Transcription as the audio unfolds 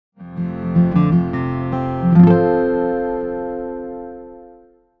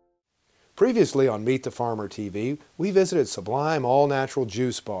Previously on Meet the Farmer TV, we visited Sublime All Natural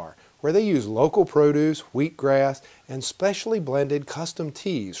Juice Bar, where they use local produce, wheatgrass, and specially blended custom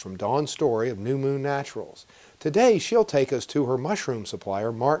teas from Dawn Story of New Moon Naturals. Today, she'll take us to her mushroom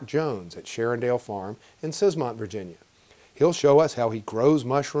supplier, Mark Jones, at Sharondale Farm in Cismont, Virginia. He'll show us how he grows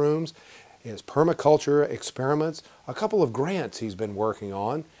mushrooms, his permaculture experiments, a couple of grants he's been working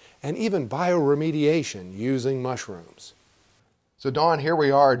on, and even bioremediation using mushrooms. So Dawn, here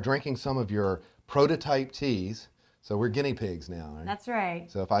we are drinking some of your prototype teas. So we're guinea pigs now, right? That's right.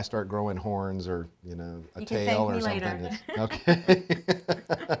 So if I start growing horns or, you know, a tail or something, okay.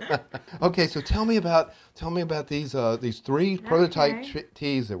 Okay, so tell me about these three prototype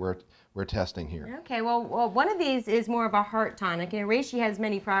teas that we're testing here. Okay, well, one of these is more of a heart tonic, and reishi has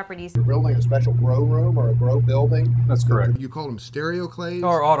many properties. You're building a special grow room or a grow building? That's correct. You call them stereoclaves?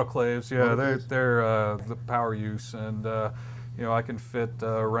 Or autoclaves, yeah. Autoclaves? They're the power use, and you know, I can fit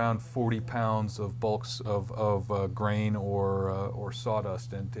around 40 pounds of bulks of grain or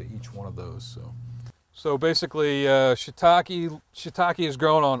sawdust into each one of those. So basically, shiitake is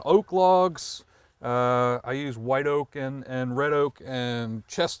grown on oak logs. I use white oak and red oak and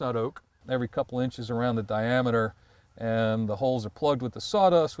chestnut oak every couple inches around the diameter, and the holes are plugged with the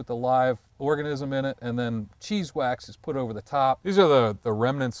sawdust with the live organism in it, and then cheese wax is put over the top. These are the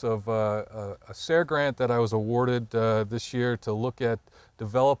remnants of a SARE grant that I was awarded this year to look at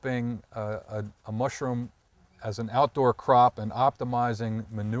developing a mushroom as an outdoor crop and optimizing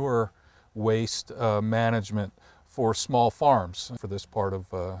manure waste management for small farms for this part of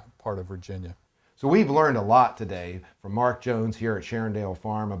Virginia. So we've learned a lot today from Mark Jones here at Sharondale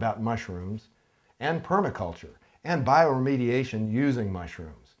Farm about mushrooms and permaculture and bioremediation using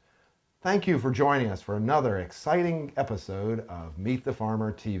mushrooms. Thank you for joining us for another exciting episode of Meet the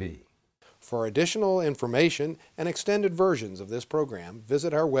Farmer TV. For additional information and extended versions of this program,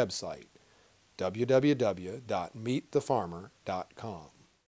 visit our website, www.meetthefarmer.com.